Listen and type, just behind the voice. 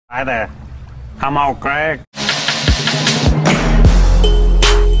Hi there. I'm okay.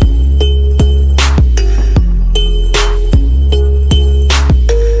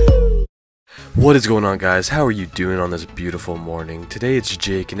 What is going on, guys? How are you doing on this beautiful morning? Today it's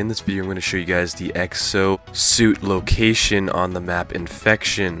Jake, and in this video I'm going to show you guys the EXO suit location on the map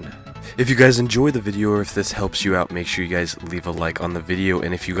Infection. If you guys enjoy the video or if this helps you out, make sure you guys leave a like on the video,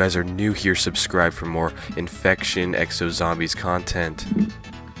 and if you guys are new here, subscribe for more Infection EXO Zombies content.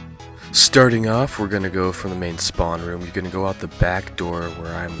 Starting off, we're going to go from the main spawn room. You're going to go out the back door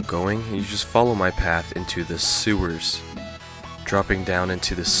where I'm going, and you just follow my path into the sewers. Dropping down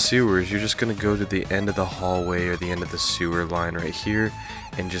into the sewers, you're just going to go to the end of the hallway or the end of the sewer line right here,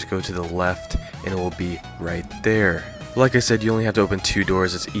 and just go to the left, and it will be right there. Like I said, you only have to open 2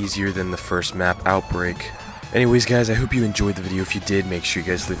 doors. It's easier than the first map, Outbreak. Anyways, guys, I hope you enjoyed the video. If you did, make sure you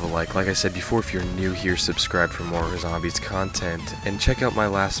guys leave a like. Like I said before, if you're new here, subscribe for more zombies content, and check out my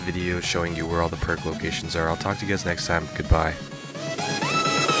last video showing you where all the perk locations are. I'll talk to you guys next time. Goodbye.